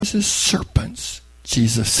as serpents,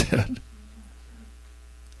 Jesus said,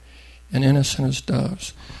 and innocent as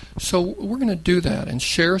doves. So we're going to do that and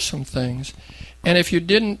share some things. And if you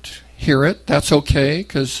didn't hear it, that's okay,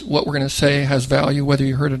 because what we're going to say has value whether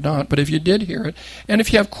you heard it or not. But if you did hear it, and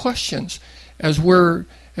if you have questions as we're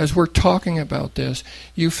talking about this,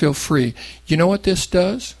 you feel free. You know what this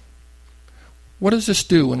does? What does this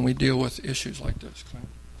do when we deal with issues like this, Clint?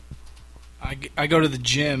 I go to the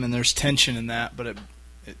gym and there's tension in that, but it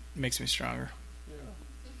makes me stronger.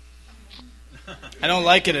 Yeah. I don't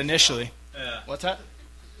like it initially. Yeah. What's that?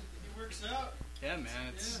 It works out. Yeah, man.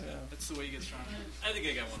 It's the way you get stronger. I think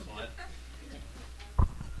I got one slide.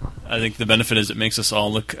 I think the benefit is it makes us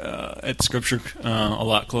all look at Scripture a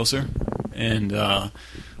lot closer, and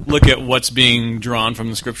look at what's being drawn from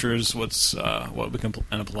the Scriptures, what we can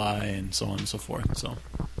apply, and so on and so forth. So,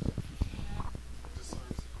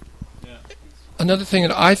 yeah. Another thing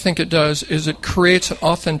that I think it does is it creates an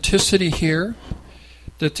authenticity here,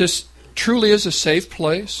 that this truly is a safe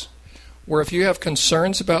place, where if you have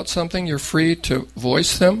concerns about something, you're free to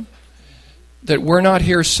voice them, that we're not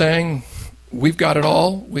here saying we've got it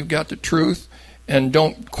all, we've got the truth, and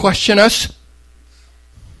don't question us.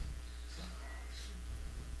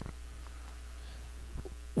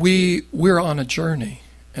 We're on a journey,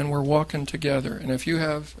 and we're walking together. And if you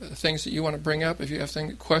have things that you want to bring up, if you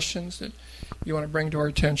have questions that you want to bring to our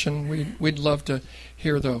attention, we'd love to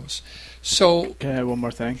hear those. So, can I add one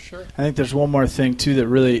more thing? Sure. I think there's one more thing, too, that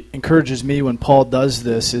really encourages me when Paul does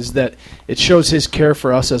this, is that it shows his care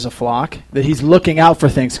for us as a flock, that he's looking out for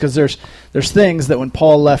things, because there's things that when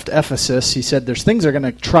Paul left Ephesus, he said there's things that are going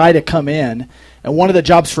to try to come in, and one of the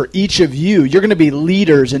jobs for each of you, you're going to be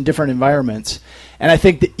leaders in different environments. And I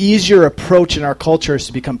think the easier approach in our culture is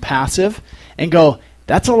to become passive and go,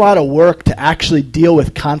 that's a lot of work to actually deal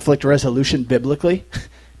with conflict resolution biblically. It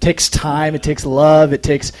takes time, it takes love, it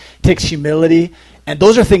takes humility. And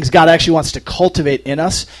those are things God actually wants to cultivate in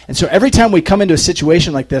us. And so every time we come into a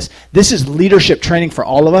situation like this is leadership training for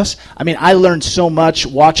all of us. I mean, I learned so much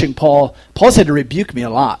watching Paul. Paul's had to rebuke me a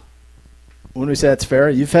lot. When we say that's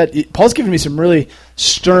fair, Paul's given me some really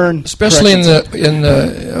stern, especially in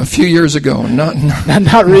the a few years ago,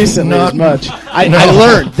 not recently as much. I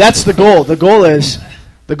learned. That's the goal. The goal is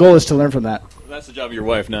to learn from that. That's the job of your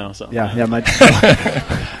wife now. So yeah.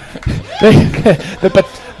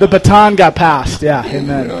 The baton got passed. Yeah,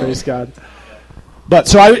 amen. Praise God. But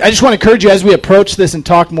so I just want to encourage you as we approach this and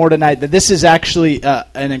talk more tonight that this is actually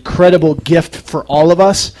an incredible gift for all of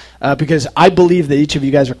us because I believe that each of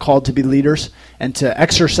you guys are called to be leaders and to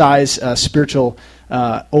exercise spiritual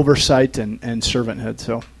oversight and servanthood.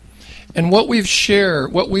 So, and what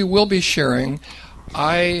we will be sharing,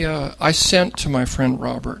 I sent to my friend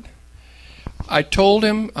Robert. I told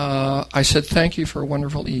him, I said, thank you for a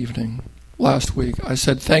wonderful evening last week. I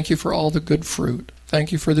said, thank you for all the good fruit.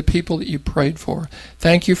 Thank you for the people that you prayed for.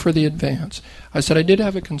 Thank you for the advance. I said, I did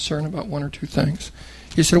have a concern about one or two things.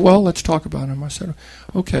 He said, well, let's talk about them. I said,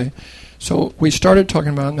 okay. So we started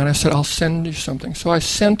talking about it, and then I said, I'll send you something. So I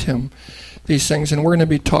sent him these things, and we're going to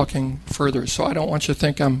be talking further. So I don't want you to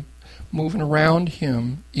think I'm moving around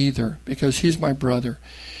him either, because he's my brother.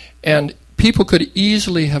 And people could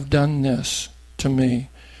easily have done this to me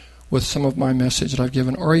with some of my message that I've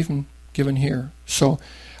given, or even given here. So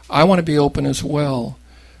I want to be open as well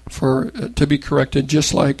to be corrected,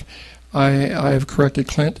 just like I have corrected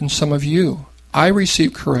Clint and some of you. I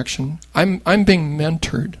receive correction. I'm being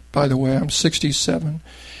mentored, by the way. I'm 67,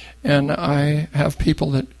 and I have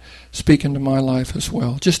people that speak into my life as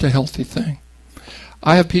well. Just a healthy thing.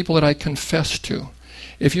 I have people that I confess to.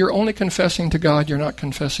 If you're only confessing to God, you're not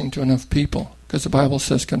confessing to enough people, because the Bible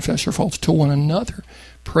says confess your faults to one another.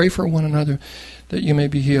 Pray for one another that you may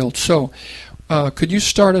be healed. So, could you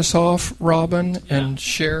start us off, Robin, and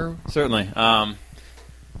share? Certainly.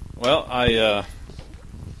 Well, I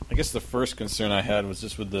guess the first concern I had was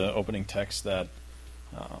just with the opening text that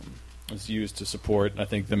was used to support, I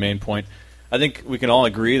think, the main point. I think we can all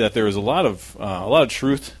agree that there is a lot of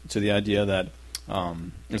truth to the idea that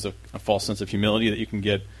there's a false sense of humility that you can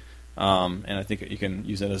get, and I think you can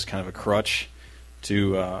use that as kind of a crutch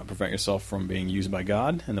to prevent yourself from being used by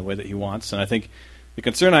God in the way that He wants. And I think the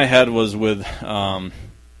concern I had was with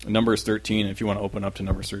Numbers 13, if you want to open up to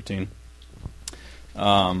Numbers 13.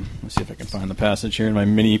 Let's see if I can find the passage here in my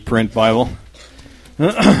mini print Bible.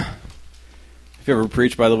 If you ever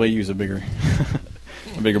preach, by the way, use a bigger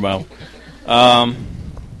Bible.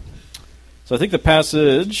 So I think the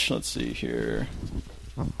passage, let's see here.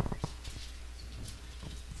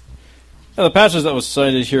 The passage that was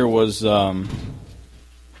cited here was,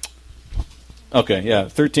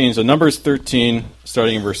 13. So Numbers 13,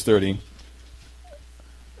 starting in verse 30.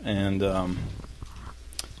 and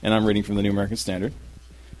I'm reading from the New American Standard.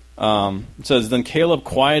 It says, "Then Caleb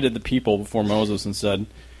quieted the people before Moses and said,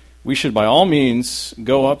 'We should by all means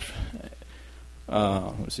go up.'"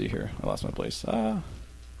 Let's see here. I lost my place.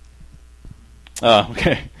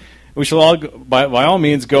 Okay. "We shall all by all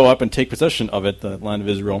means go up and take possession of it, the land of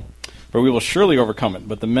Israel, for we will surely overcome it.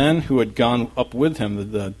 But the men who had gone up with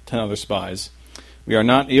him, the 10 other spies, we are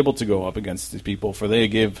not able to go up against these people, for they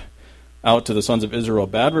gave out to the sons of Israel a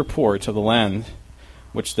bad report of the land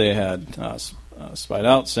which they had spied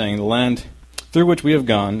out, saying, 'The land through which we have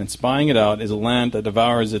gone, and spying it out, is a land that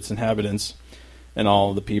devours its inhabitants, and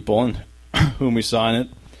all the people and whom we saw in it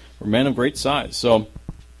were men of great size.'" So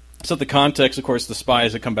the context, of course, the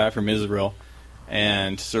spies had come back from Israel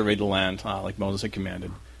and surveyed the land like Moses had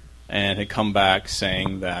commanded, and had come back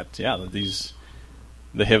saying that,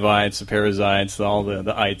 the Hivites, the Perizzites, all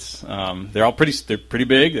the ites, they're pretty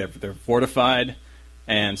big, they're fortified,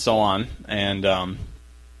 and so on, and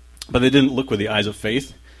but they didn't look with the eyes of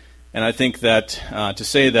faith. And I think that to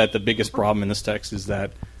say that the biggest problem in this text is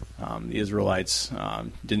that the Israelites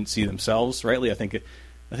didn't see themselves rightly, I think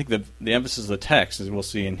the emphasis of the text, as we'll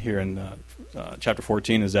see here in chapter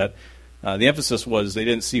 14, is that the emphasis was they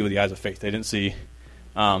didn't see with the eyes of faith. They didn't see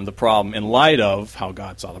the problem in light of how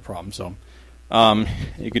God saw the problem. So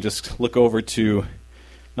you could just look over to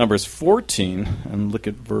Numbers 14 and look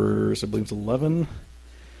at verse, I believe it's 11.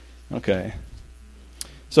 Okay.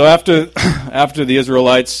 So after the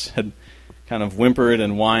Israelites had kind of whimpered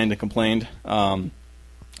and whined and complained, the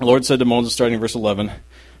Lord said to Moses, starting in verse 11,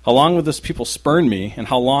 "How long will this people spurn me, and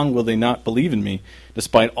how long will they not believe in me,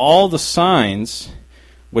 despite all the signs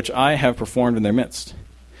which I have performed in their midst?"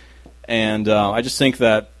 And I just think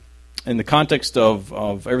that in the context of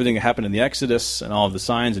everything that happened in the Exodus and all of the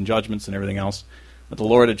signs and judgments and everything else, that the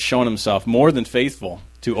Lord had shown himself more than faithful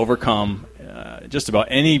to overcome just about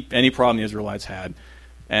any problem the Israelites had.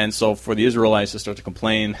 And so for the Israelites to start to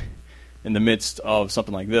complain in the midst of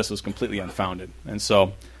something like this was completely unfounded. And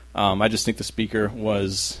so I just think the speaker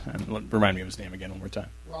was, and remind me of his name again one more time.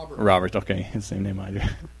 Robert, okay, his same name I do.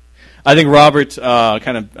 I think Robert I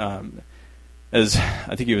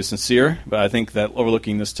think he was sincere, but I think that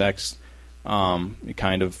overlooking this text, he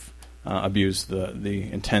kind of abused the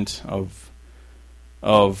intent of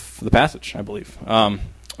the passage, I believe.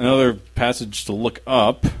 Another passage to look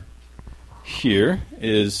up here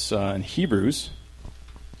is in Hebrews.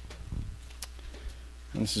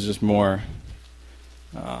 And this is just more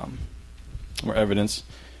evidence.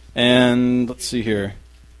 And let's see here.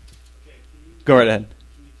 Go right ahead.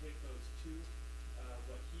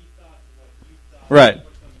 Right.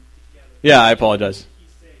 Yeah, I apologize.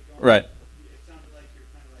 Right.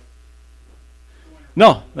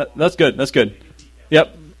 No, that's good. That's good.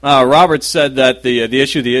 Yep. Robert said that the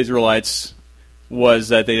issue of the Israelites was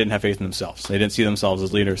that they didn't have faith in themselves. They didn't see themselves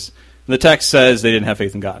as leaders. The text says they didn't have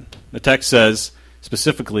faith in God. The text says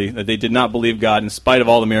specifically that they did not believe God in spite of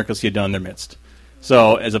all the miracles He had done in their midst.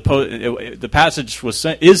 So, the passage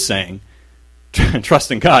is saying,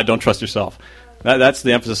 trust in God, don't trust yourself. That's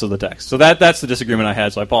the emphasis of the text. So that's the disagreement I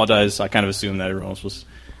had. So I apologize. I kind of assumed that everyone else was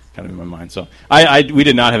kind of in my mind. So we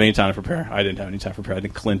did not have any time to prepare. I didn't have any time to prepare. I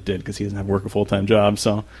think Clint did because he doesn't have work a full-time job.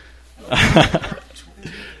 So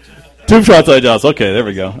 2 shots I just. Okay, there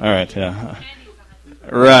we go. All right, yeah.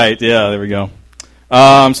 Right, yeah, there we go.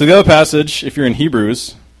 So the other passage, if you're in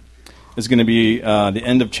Hebrews, is going to be the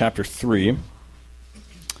end of chapter 3.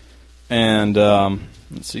 And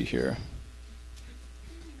let's see here.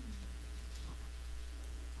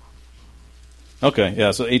 Okay, yeah,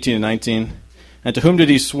 so 18 and 19. "And to whom did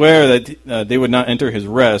he swear that they would not enter his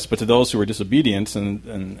rest, but to those who were disobedient?"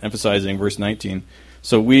 And emphasizing verse 19.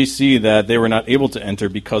 "So we see that they were not able to enter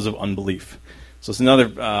because of unbelief." So it's another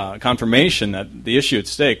confirmation that the issue at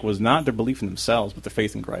stake was not their belief in themselves, but their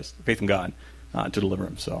faith in Christ, faith in God to deliver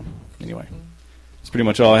them. So anyway, that's pretty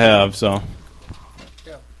much all I have. So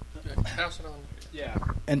yeah, pass it on. Yeah,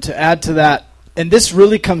 and to add to that, and this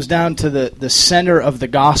really comes down to the center of the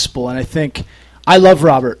gospel, and I think I love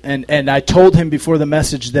Robert, and I told him before the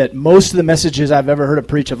message that most of the messages I've ever heard him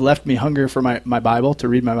preach have left me hungry for my Bible, to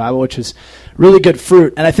read my Bible, which is really good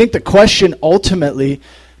fruit. And I think the question ultimately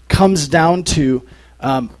comes down to,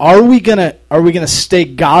 are we gonna stay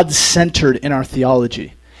God-centered in our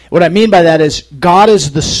theology? What I mean by that is God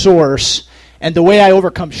is the source, and the way I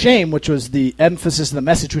overcome shame, which was the emphasis of the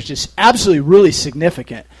message, which is absolutely really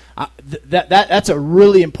significant. That's a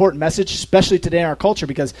really important message, especially today in our culture,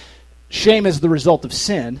 because shame is the result of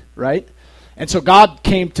sin, right? And so God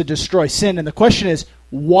came to destroy sin. And the question is,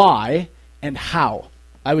 why and how?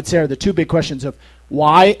 I would say are the two big questions of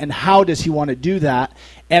why and how does he want to do that.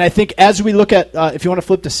 And I think as we look at, if you want to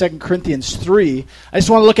flip to 2 Corinthians 3, I just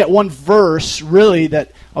want to look at one verse, really,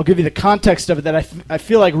 that I'll give you the context of it, that I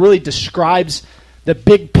feel like really describes the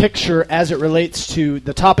big picture as it relates to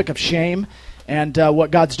the topic of shame and what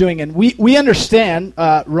God's doing. And we understand,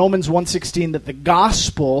 Romans 1:16, that the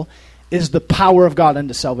gospel is the power of God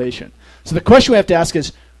unto salvation. So the question we have to ask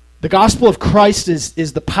is, the gospel of Christ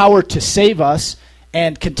is the power to save us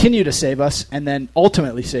and continue to save us, and then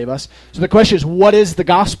ultimately save us. So the question is, what is the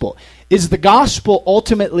gospel? Is the gospel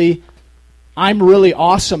ultimately, I'm really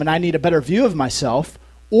awesome and I need a better view of myself,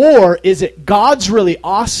 or is it God's really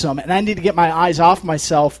awesome and I need to get my eyes off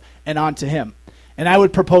myself and onto him? And I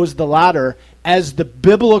would propose the latter as the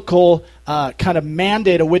biblical kind of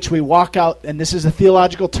mandate of which we walk out, and this is a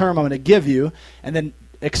theological term I'm going to give you, and then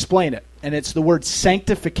explain it. And it's the word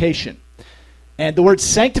sanctification. And the word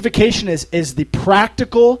sanctification is the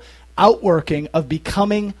practical outworking of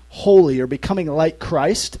becoming holy or becoming like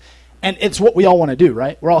Christ. And it's what we all want to do,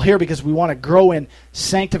 right? We're all here because we want to grow in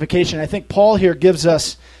sanctification. I think Paul here gives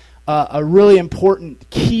us a really important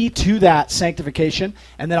key to that sanctification.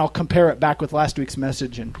 And then I'll compare it back with last week's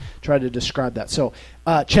message and try to describe that. So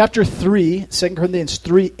chapter 3, 2 Corinthians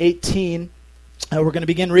 3:18. We're going to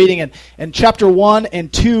begin reading. In chapter 1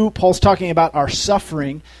 and 2, Paul's talking about our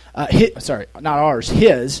suffering. His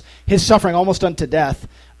suffering almost unto death,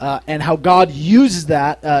 and how God uses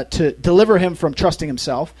that to deliver him from trusting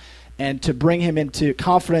himself and to bring him into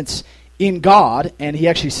confidence in God. And he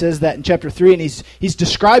actually says that in chapter 3, and he's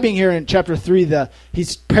describing here in chapter 3,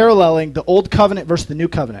 he's paralleling the old covenant versus the new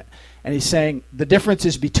covenant. And he's saying the difference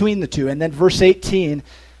is between the two. And then verse 18,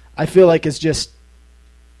 I feel like is just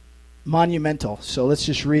monumental. So let's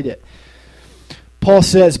just read it. Paul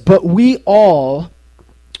says, "But we all,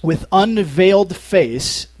 with unveiled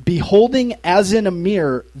face, beholding as in a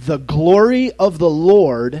mirror the glory of the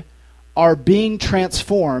Lord, are being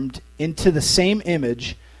transformed into the same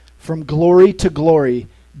image from glory to glory,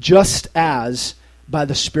 just as by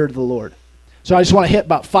the Spirit of the Lord." So I just want to hit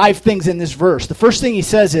about 5 things in this verse. The first thing he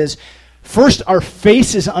says is, first, our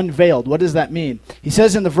face is unveiled. What does that mean? He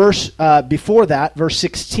says in the verse before that, verse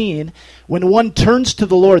 16, when one turns to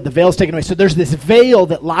the Lord, the veil is taken away. So there's this veil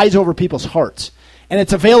that lies over people's hearts. And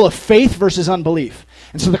it's a veil of faith versus unbelief.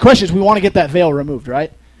 And so the question is, we want to get that veil removed,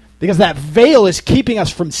 right? Because that veil is keeping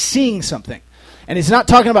us from seeing something. And he's not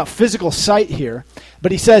talking about physical sight here,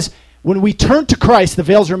 but he says, when we turn to Christ, the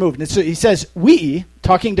veil's removed. And so he says, we,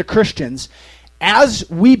 talking to Christians, as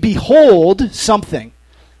we behold something,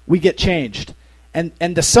 we get changed. And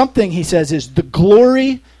the something, he says, is the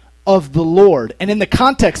glory of the Lord. And in the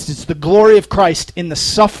context, it's the glory of Christ in the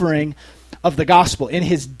suffering of the gospel, in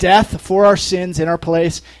his death for our sins in our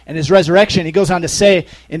place, and his resurrection. He goes on to say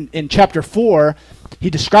in chapter 4, he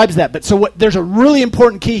describes that. But so there's a really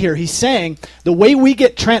important key here. He's saying the way we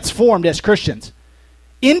get transformed as Christians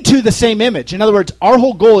into the same image. In other words, our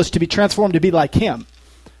whole goal is to be transformed to be like him,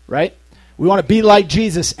 right? We want to be like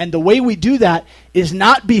Jesus, and the way we do that is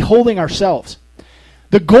not beholding ourselves.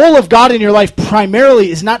 The goal of God in your life primarily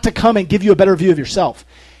is not to come and give you a better view of yourself.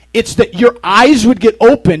 It's that your eyes would get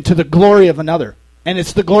open to the glory of another, and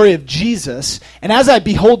it's the glory of Jesus. And as I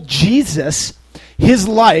behold Jesus, his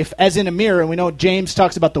life as in a mirror, and we know James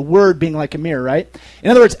talks about the word being like a mirror, right?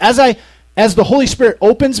 In other words, as the Holy Spirit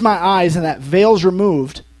opens my eyes and that veil's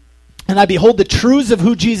removed, and I behold the truths of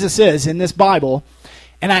who Jesus is in this Bible,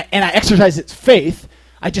 and I exercise its faith,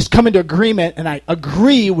 I just come into agreement and I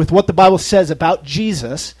agree with what the Bible says about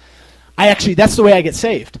Jesus. That's the way I get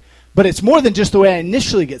saved. But it's more than just the way I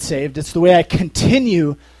initially get saved. It's the way I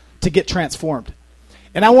continue to get transformed.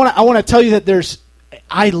 And I want to tell you that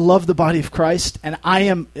I love the body of Christ, and I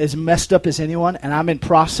am as messed up as anyone, and I'm in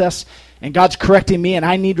process, and God's correcting me, and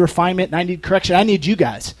I need refinement, and I need correction. I need you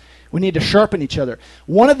guys. We need to sharpen each other.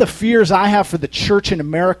 One of the fears I have for the church in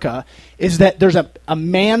America is that there's a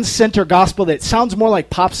man-centered gospel that sounds more like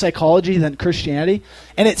pop psychology than Christianity.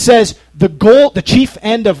 And it says the chief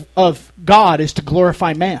end of God is to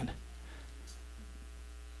glorify man.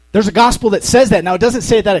 There's a gospel that says that. Now, it doesn't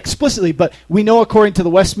say that explicitly, but we know according to the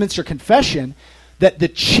Westminster Confession that the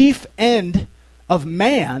chief end of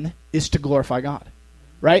man is to glorify God.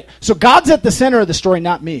 Right? So God's at the center of the story,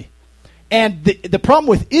 not me. And the problem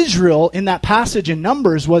with Israel in that passage in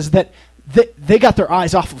Numbers was that they got their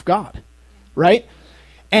eyes off of God, right?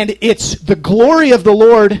 And it's the glory of the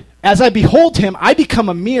Lord. As I behold him, I become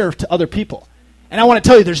a mirror to other people. And I want to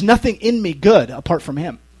tell you, there's nothing in me good apart from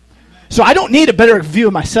him. So I don't need a better view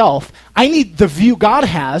of myself. I need the view God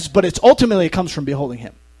has, but it comes from beholding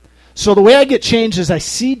him. So the way I get changed is I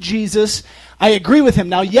see Jesus. I agree with him.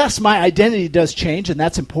 Now, yes, my identity does change, and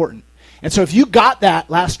that's important. And so if you got that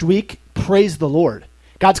last week, praise the Lord.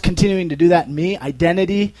 God's continuing to do that in me,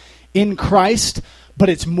 identity in Christ, but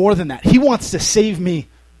it's more than that. He wants to save me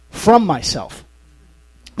from myself.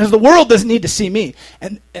 Because the world doesn't need to see me.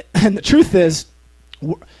 And the truth is,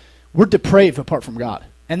 we're depraved apart from God.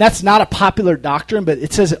 And that's not a popular doctrine, but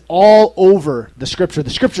it says it all over the Scripture. The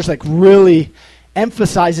Scripture's like really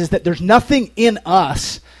emphasizes that there's nothing in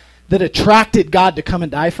us that attracted God to come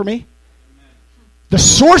and die for me. The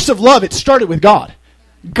source of love, it started with God.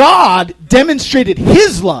 God demonstrated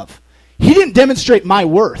his love. He didn't demonstrate my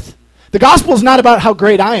worth. The gospel is not about how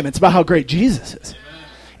great I am. It's about how great Jesus is.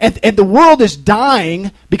 And the world is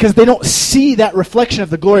dying because they don't see that reflection of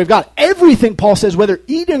the glory of God. Everything, Paul says, whether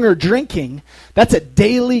eating or drinking, that's a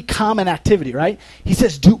daily common activity, right? He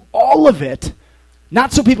says, do all of it,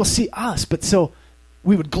 not so people see us, but so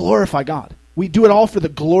we would glorify God. We do it all for the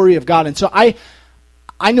glory of God. And so I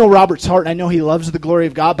know Robert's heart, and I know he loves the glory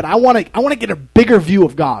of God, but I want to get a bigger view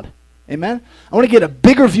of God. Amen? I want to get a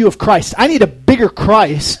bigger view of Christ. I need a bigger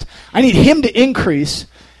Christ. I need him to increase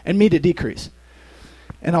and me to decrease.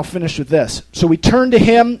 And I'll finish with this. So we turn to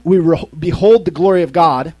him, we behold the glory of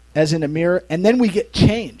God as in a mirror, and then we get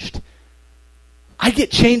changed. I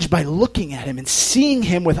get changed by looking at him and seeing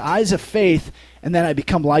him with eyes of faith, and then I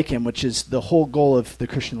become like him, which is the whole goal of the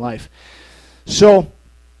Christian life. So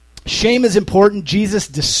shame is important. Jesus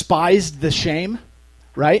despised the shame,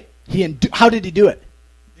 right? How did he do it?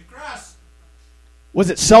 The cross.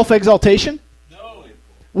 Was it self-exaltation? No.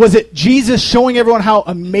 Was it Jesus showing everyone how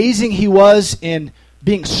amazing he was in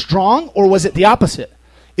being strong, or was it the opposite?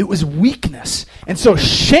 It was weakness. And so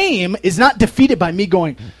shame is not defeated by me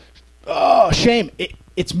going, oh, shame.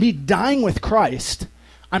 It's me dying with Christ.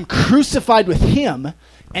 I'm crucified with him,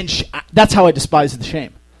 and that's how I despise the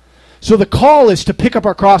shame. So the call is to pick up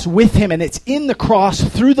our cross with him, and it's in the cross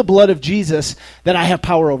through the blood of Jesus that I have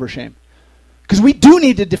power over shame. Because we do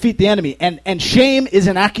need to defeat the enemy, and shame is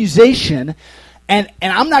an accusation, and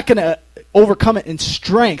I'm not going to overcome it in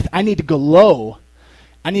strength. I need to go low.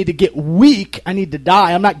 I need to get weak. I need to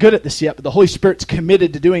die. I'm not good at this yet, but the Holy Spirit's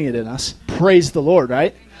committed to doing it in us. Praise the Lord,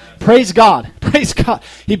 right? Praise God. Praise God.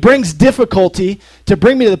 He brings difficulty to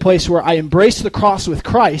bring me to the place where I embrace the cross with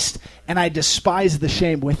Christ and I despise the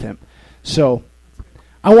shame with him. So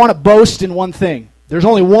I want to boast in one thing. There's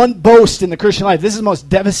only one boast in the Christian life. This is the most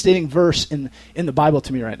devastating verse in the Bible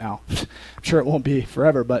to me right now. I'm sure it won't be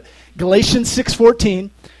forever, but Galatians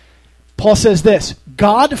 6:14, Paul says this,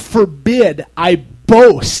 God forbid I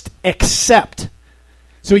boast except.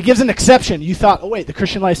 So he gives an exception. You thought, oh wait, the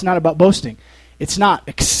Christian life is not about boasting. It's not,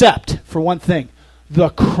 except for one thing, the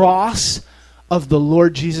cross of the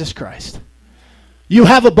Lord Jesus Christ. You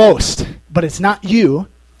have a boast, but it's not you,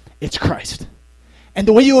 it's Christ. And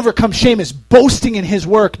the way you overcome shame is boasting in his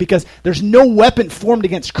work, because there's no weapon formed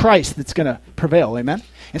against Christ that's going to prevail. Amen?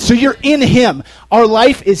 And so you're in him. Our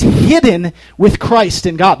life is hidden with Christ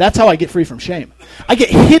in God. That's how I get free from shame. I get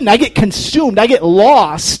hidden. I get consumed. I get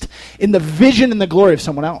lost in the vision and the glory of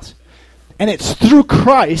someone else. And it's through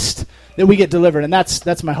Christ that we get delivered. And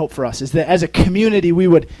that's my hope for us, is that as a community we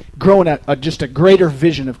would grow in just a greater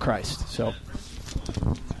vision of Christ. So,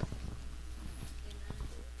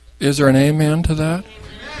 is there an amen to that?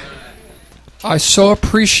 I so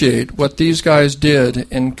appreciate what these guys did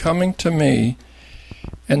in coming to me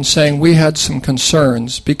and saying we had some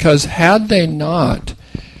concerns, because had they not,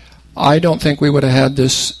 I don't think we would have had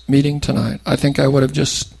this meeting tonight. I think I would have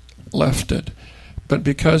just left it. But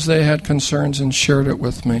because they had concerns and shared it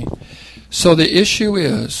with me. So the issue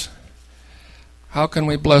is, how can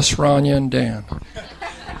we bless Rania and Dan?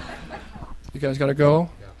 You guys got to go?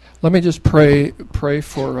 Let me just pray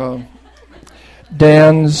for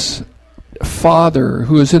Dan's father,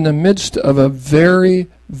 who is in the midst of a very,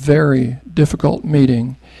 very difficult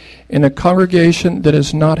meeting in a congregation that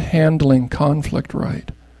is not handling conflict right.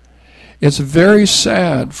 It's very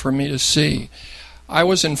sad for me to see. I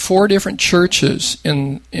was in 4 different churches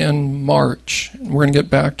in March. We're going to get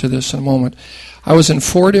back to this in a moment. I was in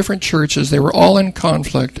 4 different churches. They were all in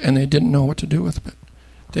conflict, and they didn't know what to do with it.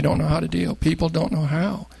 They don't know how to deal. People don't know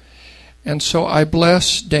how. And so I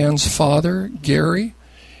bless Dan's father, Gary,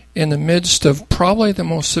 in the midst of probably the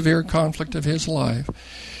most severe conflict of his life.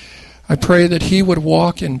 I pray that he would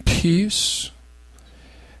walk in peace,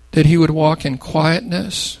 that he would walk in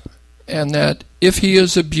quietness, and that if he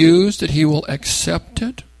is abused, that he will accept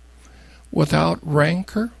it without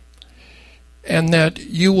rancor, and that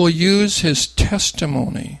you will use his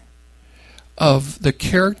testimony of the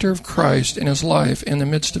character of Christ in his life in the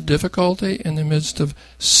midst of difficulty, in the midst of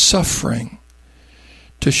suffering,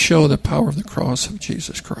 to show the power of the cross of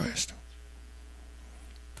Jesus Christ.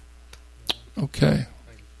 Okay.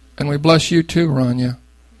 And we bless you too, Rania.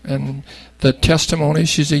 And the testimony,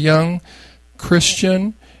 she's a young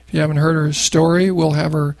Christian. If you haven't heard her story, we'll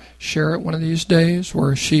have her share it one of these days,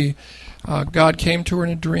 where God came to her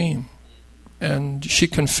in a dream, and she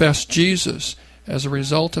confessed Jesus as a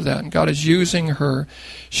result of that. And God is using her.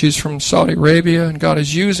 She's from Saudi Arabia, and God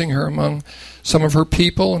is using her among some of her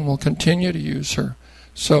people, and will continue to use her.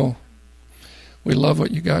 So we love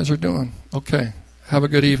what you guys are doing. Okay, have a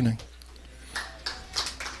good evening.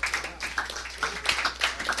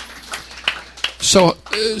 So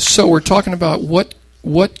we're talking about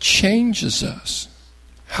what changes us.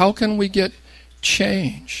 How can we get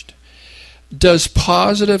changed? Does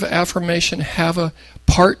positive affirmation have a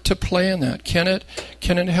part to play in that? Can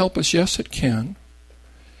it help us? Yes, it can.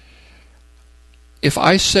 If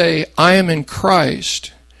I say I am in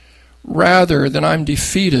Christ rather than I'm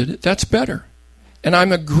defeated, that's better. And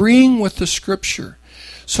I'm agreeing with the Scripture.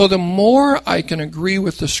 So the more I can agree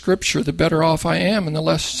with the Scripture, the better off I am, and the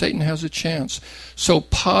less Satan has a chance. So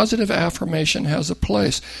positive affirmation has a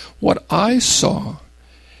place. What I saw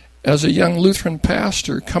as a young Lutheran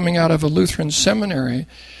pastor coming out of a Lutheran seminary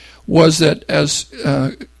was that, as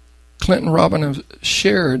Clint and Robin have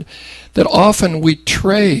shared, that often we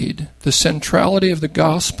trade the centrality of the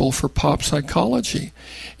gospel for pop psychology,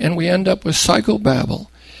 and we end up with psychobabble.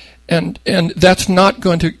 And that's not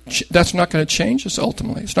going to change us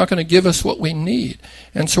ultimately. It's not going to give us what we need.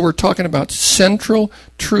 And so we're talking about central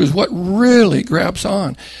truths, what really grabs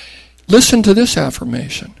on. Listen to this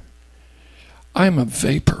affirmation. I am a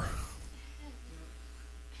vapor.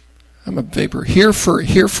 I'm a vapor. Here for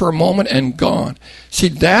a moment and gone. See,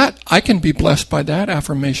 that I can be blessed by that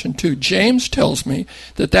affirmation too. James tells me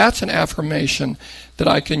that that's an affirmation that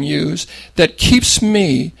I can use that keeps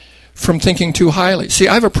me from thinking too highly. See,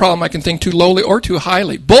 I have a problem. I can think too lowly or too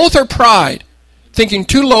highly. Both are pride. Thinking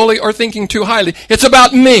too lowly or thinking too highly. It's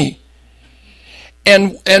about me.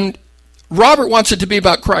 And Robert wants it to be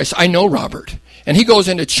about Christ. I know Robert. And he goes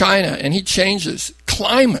into China and he changes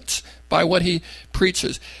climates by what he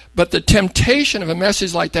preaches. But the temptation of a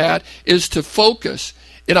message like that is to focus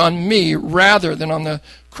it on me rather than on the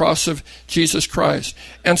cross of Jesus Christ.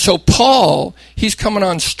 And so Paul, he's coming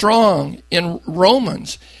on strong in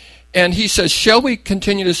Romans. And he says, shall we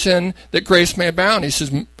continue to sin that grace may abound? He says,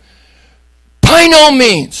 by no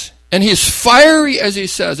means. And he's fiery as he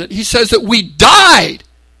says it. He says that we died.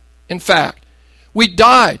 In fact, we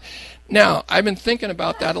died. Now, I've been thinking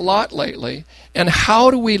about that a lot lately. And how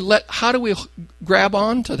do we grab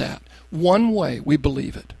onto that? One way, we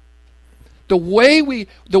believe it. The way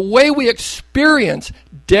we experience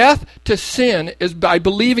death to sin is by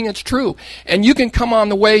believing it's true. And you can come on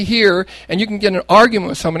the way here and you can get an argument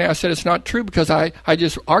with somebody. I said it's not true because I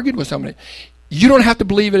just argued with somebody. You don't have to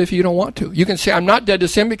believe it if you don't want to. You can say I'm not dead to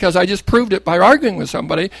sin because I just proved it by arguing with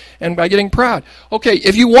somebody and by getting proud. Okay,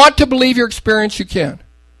 if you want to believe your experience, you can.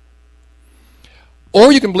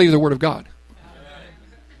 Or you can believe the Word of God.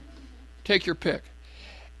 Take your pick.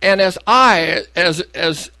 And as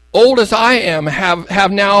old as I am,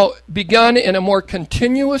 have now begun in a more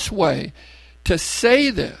continuous way to say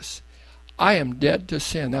this. I am dead to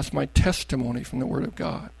sin. That's my testimony from the Word of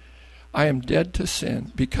God. I am dead to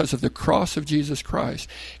sin because of the cross of Jesus Christ.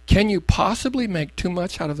 Can you possibly make too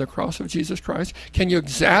much out of the cross of Jesus Christ? Can you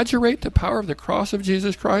exaggerate the power of the cross of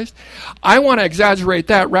Jesus Christ? I want to exaggerate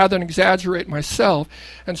that rather than exaggerate myself.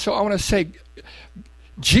 And so I want to say,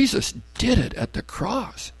 Jesus did it at the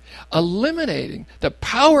cross, eliminating the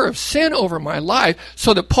power of sin over my life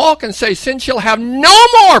so that Paul can say sin shall have no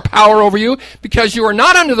more power over you because you are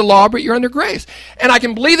not under the law but you're under grace. And I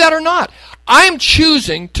can believe that or not. I'm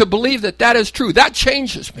choosing to believe that that is true. That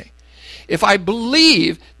changes me. If I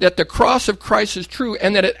believe that the cross of Christ is true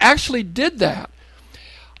and that it actually did that,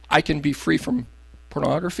 I can be free from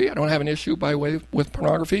pornography. I don't have an issue with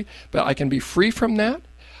pornography, but I can be free from that.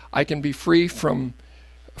 I can be free from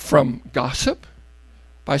gossip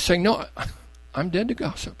by saying, no, I'm dead to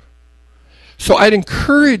gossip. So I'd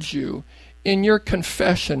encourage you in your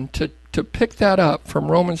confession to pick that up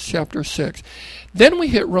from Romans chapter 6. Then we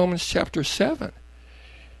hit Romans chapter 7.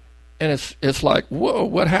 And it's like, whoa,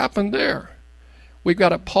 what happened there? We've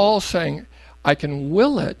got a Paul saying, I can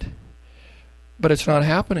will it, but it's not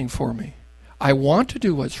happening for me. I want to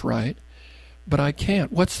do what's right, but I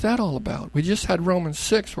can't. What's that all about? We just had Romans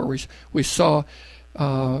 6 where we saw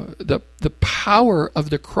the power of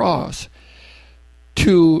the cross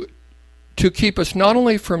to keep us not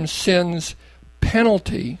only from sin's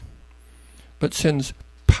penalty, but sin's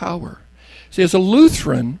power. See, as a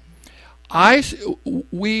Lutheran,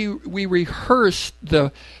 we rehearsed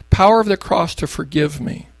the power of the cross to forgive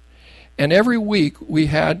me. And every week we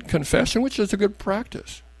had confession, which is a good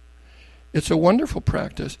practice. It's a wonderful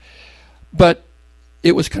practice. But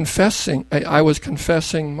it was confessing. I was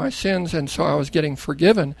confessing my sins, and so I was getting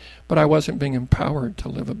forgiven, but I wasn't being empowered to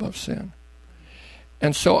live above sin.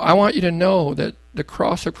 And so I want you to know that the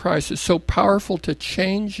cross of Christ is so powerful to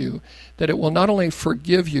change you that it will not only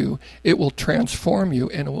forgive you, it will transform you,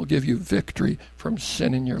 and it will give you victory from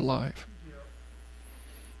sin in your life.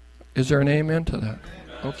 Is there an amen to that?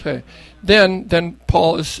 Okay. Then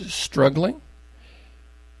Paul is struggling.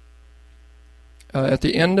 At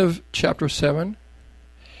the end of chapter 7.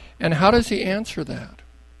 And how does he answer that?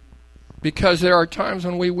 Because there are times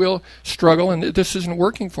when we will struggle and this isn't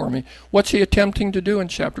working for me. What's he attempting to do in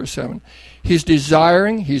chapter 7? He's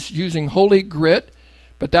he's using holy grit,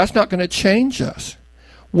 but that's not going to change us.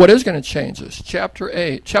 What is going to change us? Chapter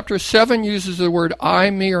 8. Chapter 7 uses the word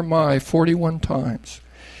I, me, or my 41 times.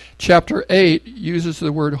 Chapter 8 uses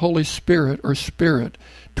the word Holy Spirit or Spirit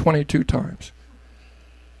 22 times.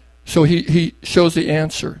 So he shows the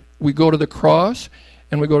answer. We go to the cross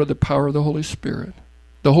and we go to the power of the Holy Spirit.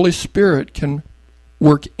 The Holy Spirit can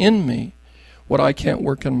work in me what I can't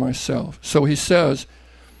work in myself. So he says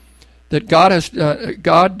that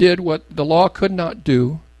God did what the law could not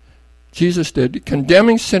do. Jesus did,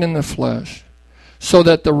 condemning sin in the flesh, so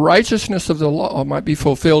that the righteousness of the law might be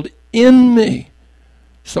fulfilled in me,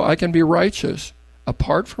 so I can be righteous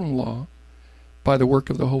apart from law by the work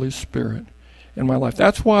of the Holy Spirit in my life.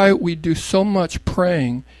 That's why we do so much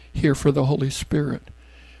praying here for the Holy Spirit.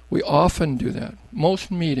 We often do that.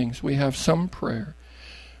 Most meetings we have some prayer.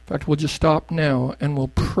 In fact, we'll just stop now and we'll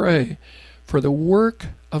pray for the work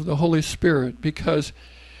of the Holy Spirit, because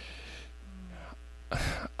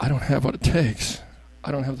I don't have what it takes.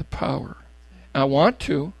 I don't have the power. I want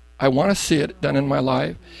to see it done in my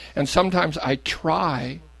life. And sometimes I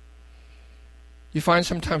try. You find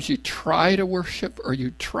sometimes you try to worship, or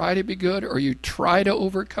you try to be good, or you try to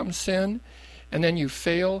overcome sin, and then you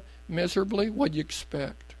fail miserably. What do you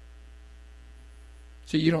expect?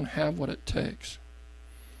 So you don't have what it takes.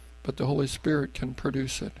 But the Holy Spirit can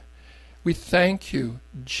produce it. We thank you,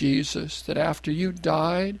 Jesus, that after you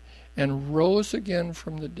died and rose again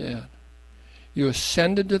from the dead, you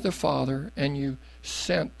ascended to the Father and you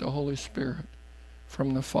sent the Holy Spirit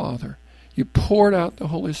from the Father. You poured out the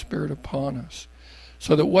Holy Spirit upon us,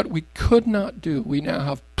 so that what we could not do, we now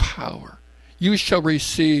have power. You shall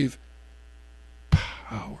receive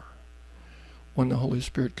power when the Holy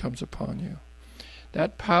Spirit comes upon you.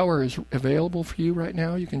 That power is available for you right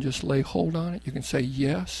now. You can just lay hold on it. You can say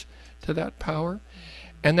yes to that power.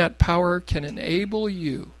 And that power can enable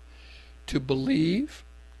you to believe,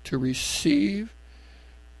 to receive,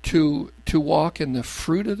 to walk in the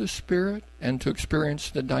fruit of the Spirit, and to experience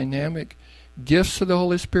the dynamic gifts of the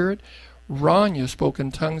Holy Spirit. Rania spoke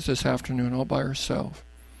in tongues this afternoon all by herself.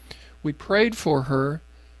 We prayed for her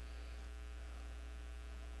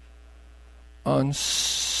on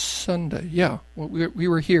Sunday. Yeah, we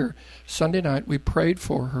were here Sunday night. We prayed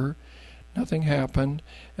for her. Nothing happened.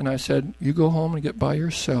 And I said, you go home and get by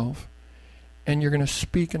yourself, and you're going to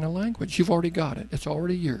speak in a language. You've already got it. It's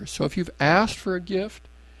already yours. So if you've asked for a gift,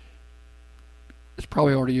 it's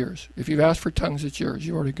probably already yours. If you've asked for tongues, it's yours.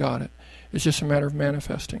 You already got it. It's just a matter of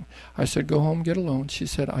manifesting. I said, go home, get alone. She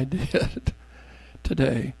said, I did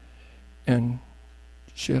today. And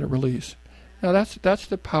she had a release. Now that's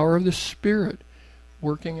the power of the Spirit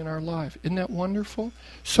working in our life. Isn't that wonderful?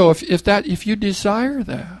 So if you desire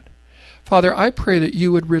that, Father, I pray that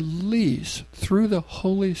you would release through the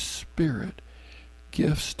Holy Spirit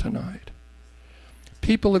gifts tonight.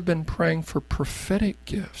 People have been praying for prophetic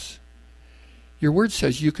gifts. Your word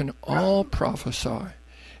says you can all prophesy.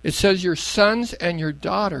 It says your sons and your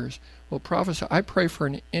daughters will prophesy. I pray for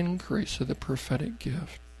an increase of the prophetic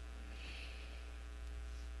gift.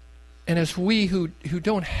 And as we who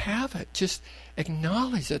don't have it, just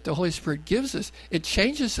acknowledge that the Holy Spirit gives us, it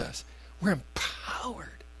changes us. We're empowered.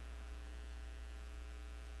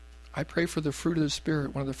 I pray for the fruit of the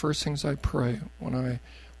Spirit. One of the first things I pray when I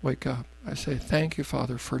wake up, I say, thank you,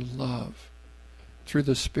 Father, for love through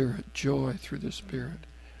the Spirit, joy through the Spirit.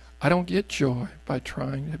 I don't get joy by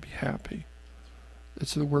trying to be happy.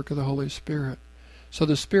 It's the work of the Holy Spirit. So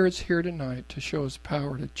the Spirit's here tonight to show His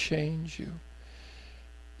power to change you.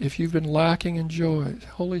 If you've been lacking in joy,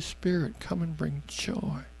 Holy Spirit, come and bring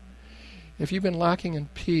joy. If you've been lacking in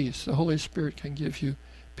peace, the Holy Spirit can give you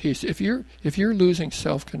peace. If you're losing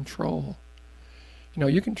self-control,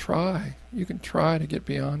 you can try to get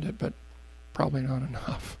beyond it, but probably not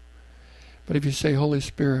enough. But if you say, Holy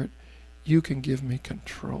Spirit, you can give me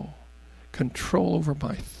control over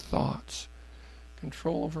my thoughts,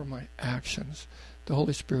 control over my actions, the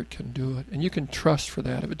Holy Spirit can do it. And you can trust for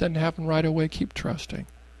that. If it doesn't happen right away, keep trusting.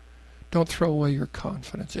 Don't throw away your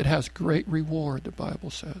confidence. It has great reward, the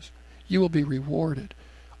Bible says. You will be rewarded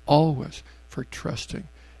always for trusting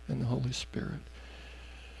in the Holy Spirit.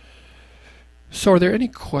 So are there any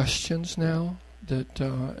questions now that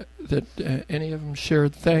any of them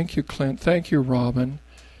shared? Thank you, Clint. Thank you, Robin.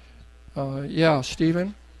 Yeah,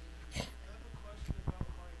 Stephen?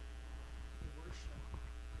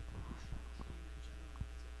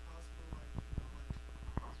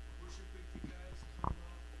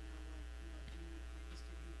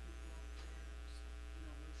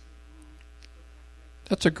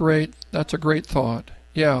 That's a great thought.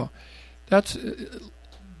 Yeah,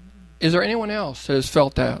 is there anyone else that has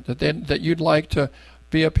felt that you'd like to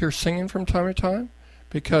be up here singing from time to time?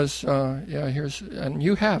 Because and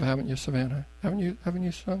you have, haven't you, Savannah? Haven't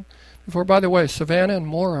you sung before? By the way, Savannah and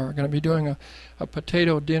Maura are going to be doing a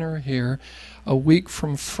potato dinner here a week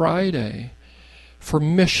from Friday for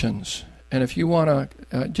missions. And if you want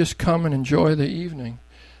to just come and enjoy the evening,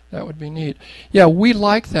 that would be neat. Yeah, we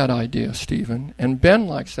like that idea, Stephen, and Ben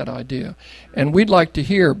likes that idea. And we'd like to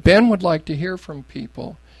hear, Ben would like to hear from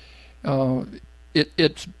people.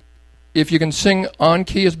 It's if you can sing on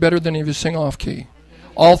key is better than if you sing off key.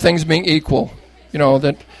 All things being equal.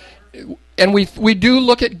 And we do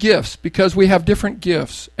look at gifts because we have different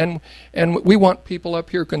gifts. And we want people up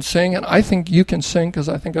here who can sing. And I think you can sing because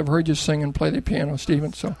I think I've heard you sing and play the piano,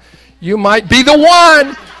 Stephen. So you might be the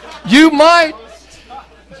one. You might.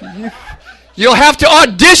 You'll have to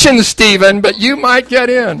audition, Stephen, but you might get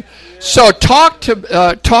in. So talk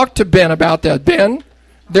to Ben about that. Ben,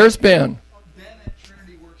 there's Ben. Ben at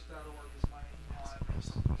trinityworks.org is my email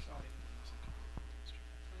address.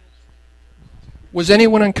 Was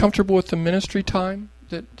anyone uncomfortable with the ministry time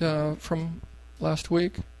that from last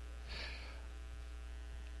week?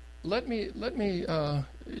 Let me.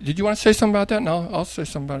 Did you want to say something about that? No, I'll say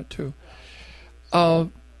something about it too.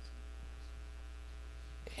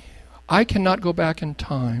 I cannot go back in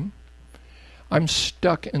time. I'm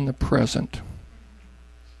stuck in the present,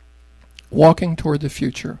 walking toward the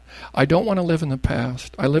future. I don't want to live in the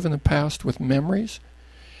past. I live in the past with memories,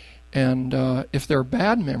 and if they're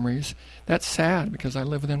bad memories, that's sad because I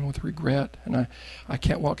live then with regret, and I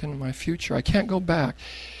can't walk into my future. I can't go back.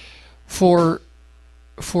 For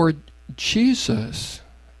Jesus,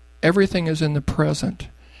 everything is in the present.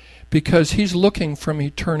 Because he's looking from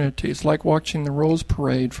eternity. It's like watching the Rose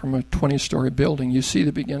Parade from a 20-story building. You see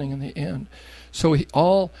the beginning and the end. So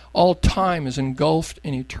all time is engulfed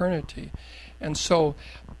in eternity. And so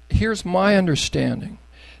here's my understanding,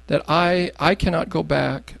 that I cannot go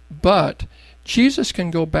back, but Jesus can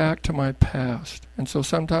go back to my past. And so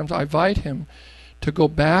sometimes I invite him to go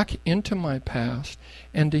back into my past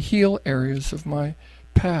and to heal areas of my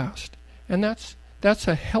past. And that's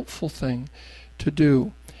a helpful thing to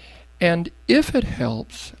do. And if it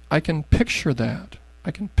helps, I can picture that. I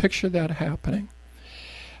can picture that happening.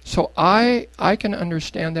 So I can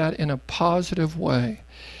understand that in a positive way.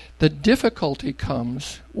 The difficulty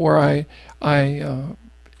comes where I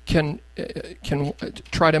can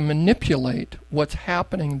try to manipulate what's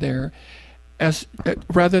happening there, as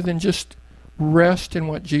rather than just rest in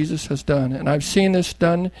what Jesus has done. And I've seen this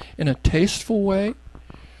done in a tasteful way,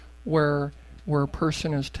 where a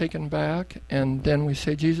person is taken back, and then we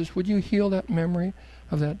say, Jesus, would you heal that memory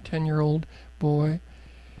of that 10-year-old boy?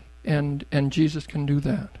 And Jesus can do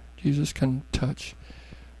that. Jesus can touch.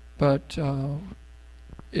 But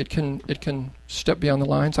it can step beyond the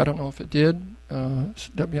lines. I don't know if it did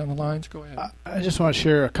step beyond the lines. Go ahead. I just want to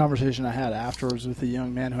share a conversation I had afterwards with a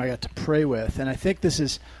young man who I got to pray with. And I think this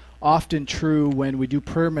is often true when we do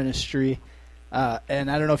prayer ministry. And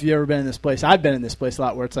I don't know if you've ever been in this place. I've been in this place a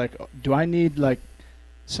lot where it's like, do I need like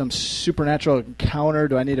some supernatural encounter?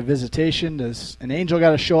 Do I need a visitation? Does an angel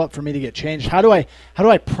got to show up for me to get changed? How do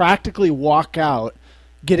I practically walk out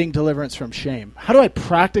getting deliverance from shame? How do I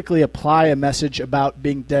practically apply a message about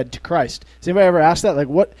being dead to Christ? Has anybody ever asked that? Like,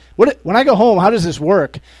 what when I go home, how does this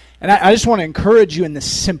work? And I just want to encourage you in the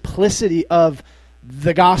simplicity of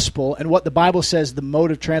the gospel and what the Bible says the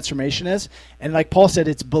mode of transformation is. And like Paul said,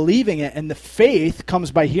 it's believing it, and the faith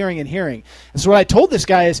comes by hearing and hearing. And so what I told this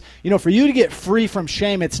guy is, for you to get free from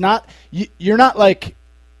shame, it's not, you're not like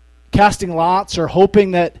casting lots or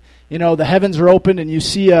hoping that, the heavens are opened and you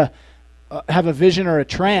see have a vision or a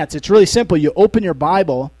trance. It's really simple. You open your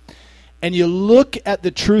Bible and you look at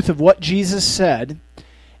the truth of what Jesus said,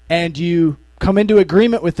 and you come into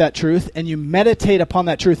agreement with that truth, and you meditate upon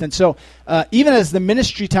that truth. And so even as the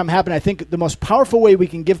ministry time happened, I think the most powerful way we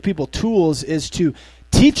can give people tools is to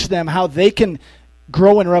teach them how they can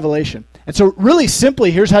grow in revelation. And so really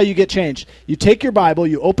simply, here's how you get changed. You take your Bible,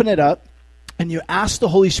 you open it up, and you ask the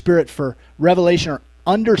Holy Spirit for revelation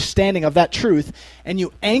understanding of that truth, and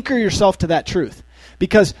you anchor yourself to that truth.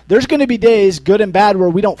 Because there's going to be days, good and bad, where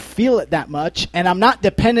we don't feel it that much, and I'm not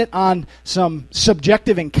dependent on some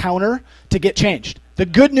subjective encounter to get changed. The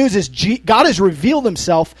good news is God has revealed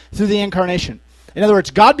himself through the incarnation. In other words,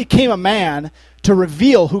 God became a man to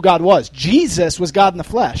reveal who God was. Jesus was God in the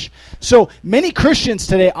flesh. So many Christians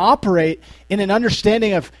today operate in an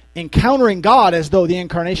understanding of encountering God as though the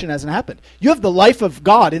incarnation hasn't happened. You have the life of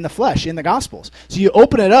God in the flesh in the Gospels. So you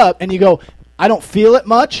open it up and you go, I don't feel it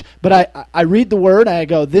much, but I read the Word and I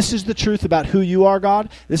go, this is the truth about who you are, God.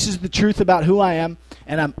 This is the truth about who I am,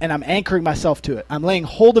 and I'm anchoring myself to it. I'm laying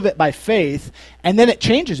hold of it by faith, and then it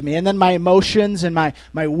changes me, and then my emotions and my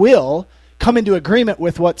will come into agreement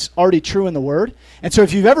with what's already true in the Word. And so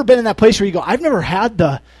if you've ever been in that place where you go, I've never had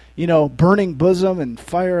the, burning bosom and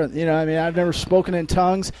fire, I've never spoken in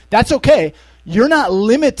tongues, that's okay. You're not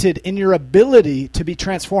limited in your ability to be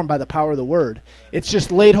transformed by the power of the Word. It's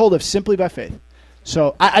just laid hold of simply by faith.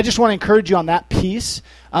 So I just want to encourage you on that piece.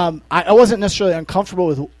 I wasn't necessarily uncomfortable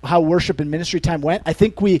with how worship and ministry time went. I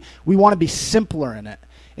think we want to be simpler in it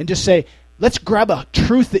and just say, let's grab a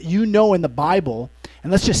truth that you know in the Bible,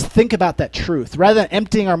 and let's just think about that truth. Rather than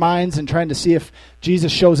emptying our minds and trying to see if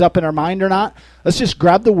Jesus shows up in our mind or not, let's just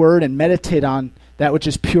grab the Word and meditate on that which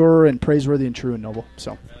is pure and praiseworthy and true and noble.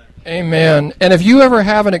 So. Amen. And if you ever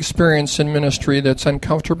have an experience in ministry that's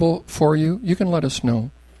uncomfortable for you, you can let us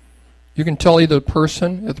know. You can tell either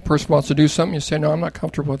person, if the person wants to do something, you say, no, I'm not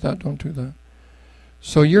comfortable with that, don't do that.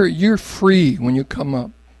 So you're free when you come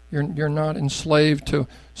up. You're not enslaved to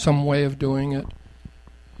some way of doing it.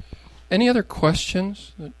 Any other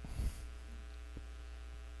questions?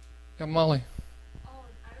 Yeah, Molly.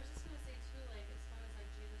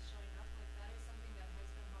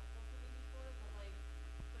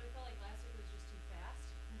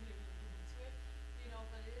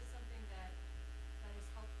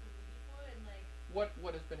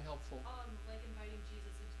 What has been helpful? Like inviting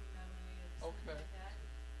Jesus into a memory and something like that.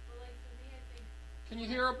 But like for me, I think. Can you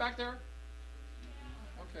hear it back there?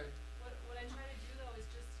 Yeah. Okay. What I try to do though is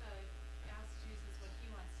just to ask Jesus what He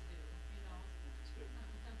wants to do.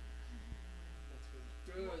 That's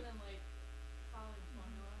good. More than like following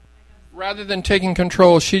formula, I guess. Rather than taking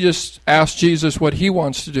control, she just asked Jesus what He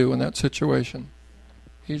wants to do in that situation.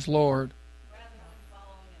 He's Lord.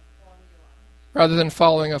 Rather than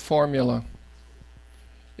following a formula.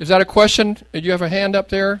 Is that a question? Did you have a hand up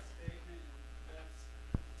there?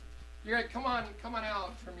 Come on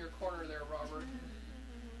out from your corner there, Robert.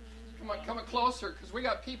 Come on closer, because we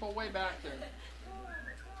got people way back there.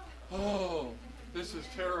 Oh, this is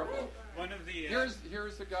terrible. One of the here's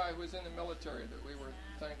the guy who was in the military that we were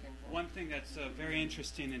thanking for. One thing that's very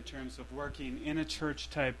interesting in terms of working in a church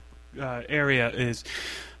type area is,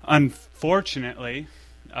 unfortunately,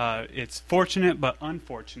 it's fortunate but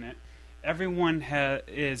unfortunate. Everyone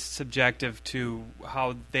is subjective to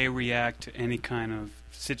how they react to any kind of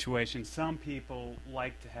situation. Some people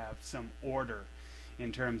like to have some order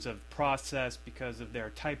in terms of process because of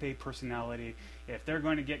their type A personality. If they're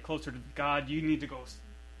going to get closer to God, you need to go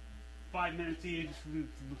 5 minutes each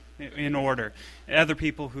in order. Other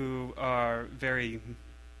people who are very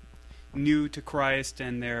new to Christ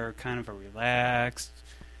and they're kind of a relaxed,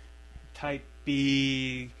 type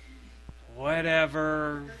B,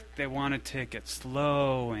 whatever, they want to take it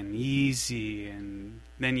slow and easy, and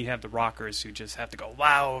then you have the rockers who just have to go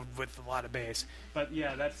loud with a lot of bass. But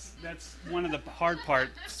yeah, that's one of the hard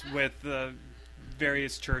parts with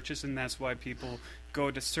various churches, and that's why people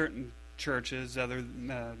go to certain churches, others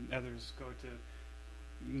go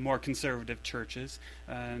to more conservative churches,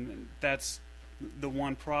 and that's the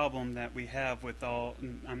one problem that we have with all.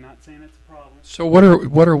 I'm not saying it's a problem. So what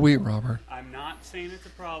are we, Robert? I'm not saying it's a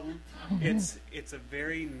problem. It's a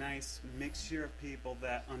very nice mixture of people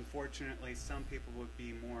that, unfortunately, some people would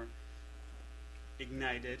be more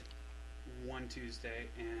ignited one Tuesday,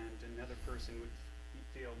 and another person would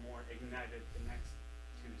feel more ignited the next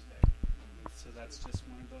Tuesday. And so that's just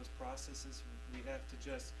one of those processes we have to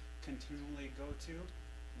just continually go to.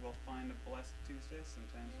 We'll find a blessed Tuesday.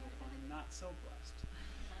 Sometimes we'll find not so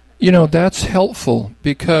blessed. That's helpful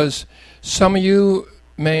because some of you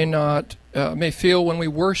may feel when we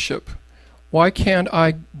worship, why can't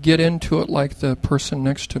I get into it like the person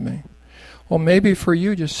next to me? Well, maybe for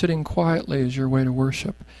you, just sitting quietly is your way to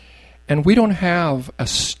worship. And we don't have a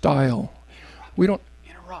style. We don't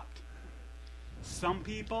interrupt. Some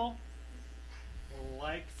people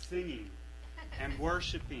like singing and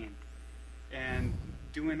worshiping and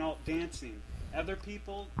doing all dancing. Other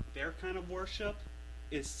people, their kind of worship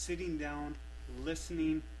is sitting down,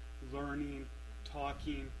 listening, learning,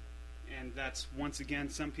 talking, And that's, once again,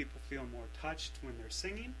 some people feel more touched when they're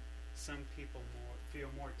singing. Some people feel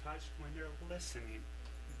more touched when they're listening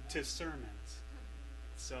to sermons.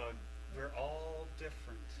 So we're all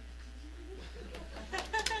different.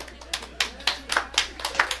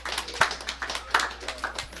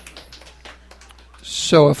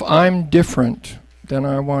 So if I'm different, then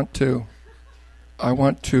I want to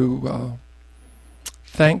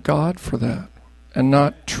thank God for that and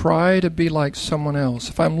not try to be like someone else.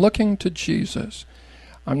 If I'm looking to Jesus,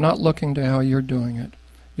 I'm not looking to how you're doing it.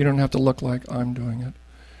 You don't have to look like I'm doing it.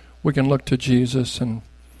 We can look to Jesus and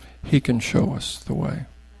He can show us the way.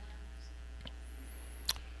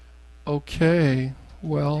 Okay,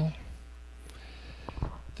 well,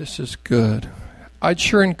 this is good. I'd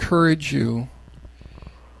sure encourage you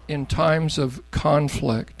in times of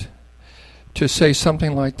conflict to say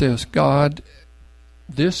something like this: God,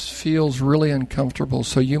 this feels really uncomfortable,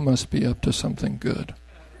 so you must be up to something good.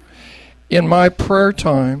 In my prayer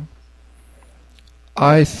time,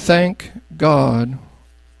 I thank God,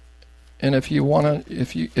 and if you want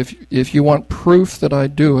proof that I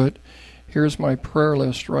do it, here's my prayer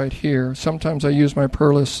list right here. Sometimes I use my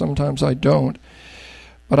prayer list, sometimes I don't.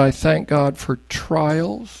 But I thank God for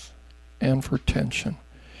trials and for tension.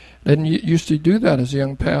 I didn't used to do that as a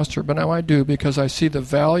young pastor, but now I do, because I see the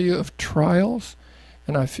value of trials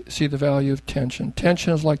and I see the value of tension.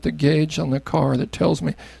 Tension is like the gauge on the car that tells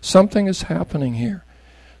me something is happening here.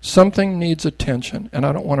 Something needs attention, and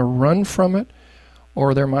I don't want to run from it,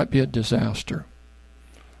 or there might be a disaster.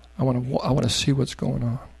 I want to see what's going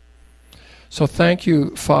on. So thank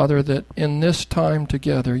you, Father, that in this time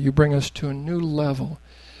together you bring us to a new level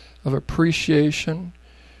of appreciation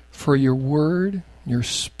for your word, your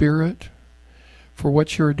spirit, for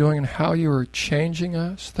what you are doing and how you are changing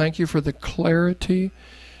us. Thank you for the clarity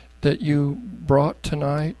that you brought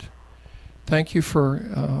tonight. Thank you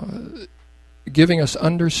for giving us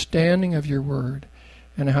understanding of your word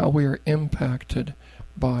and how we are impacted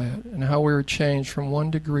by it and how we are changed from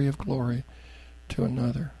one degree of glory to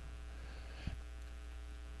another.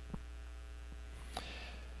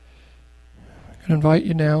 I invite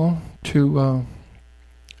you now to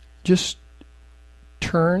just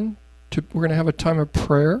turn to, we're going to have a time of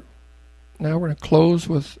prayer. Now we're going to close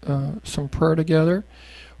with some prayer together.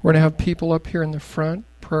 We're going to have people up here in the front,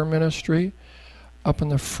 prayer ministry, up in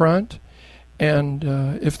the front. And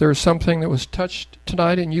if there's something that was touched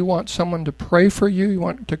tonight and you want someone to pray for you, you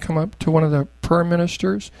want to come up to one of the prayer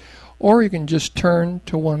ministers, or you can just turn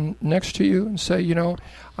to one next to you and say, you know,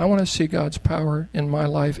 I want to see God's power in my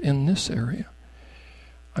life in this area.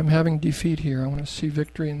 I'm having defeat here. I want to see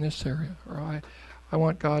victory in this area. Or I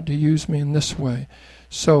want God to use me in this way.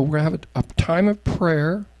 So we're going to have a time of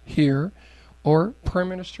prayer here. Or prayer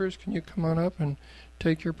ministers, can you come on up and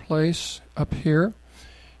take your place up here?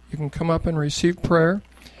 You can come up and receive prayer.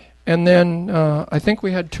 And then I think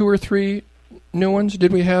we had 2 or 3 new ones.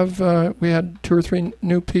 Did we have, we had 2 or 3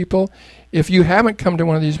 new people. If you haven't come to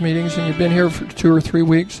one of these meetings and you've been here for 2 or 3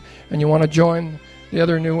 weeks and you want to join the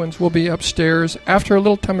other new ones, we'll be upstairs after a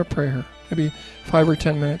little time of prayer, maybe 5 or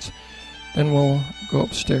 10 minutes. Then we'll go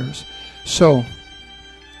upstairs. So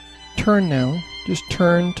turn now. Just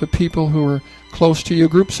turn to people who are close to you,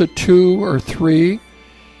 groups of 2 or 3,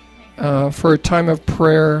 for a time of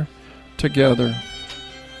prayer together.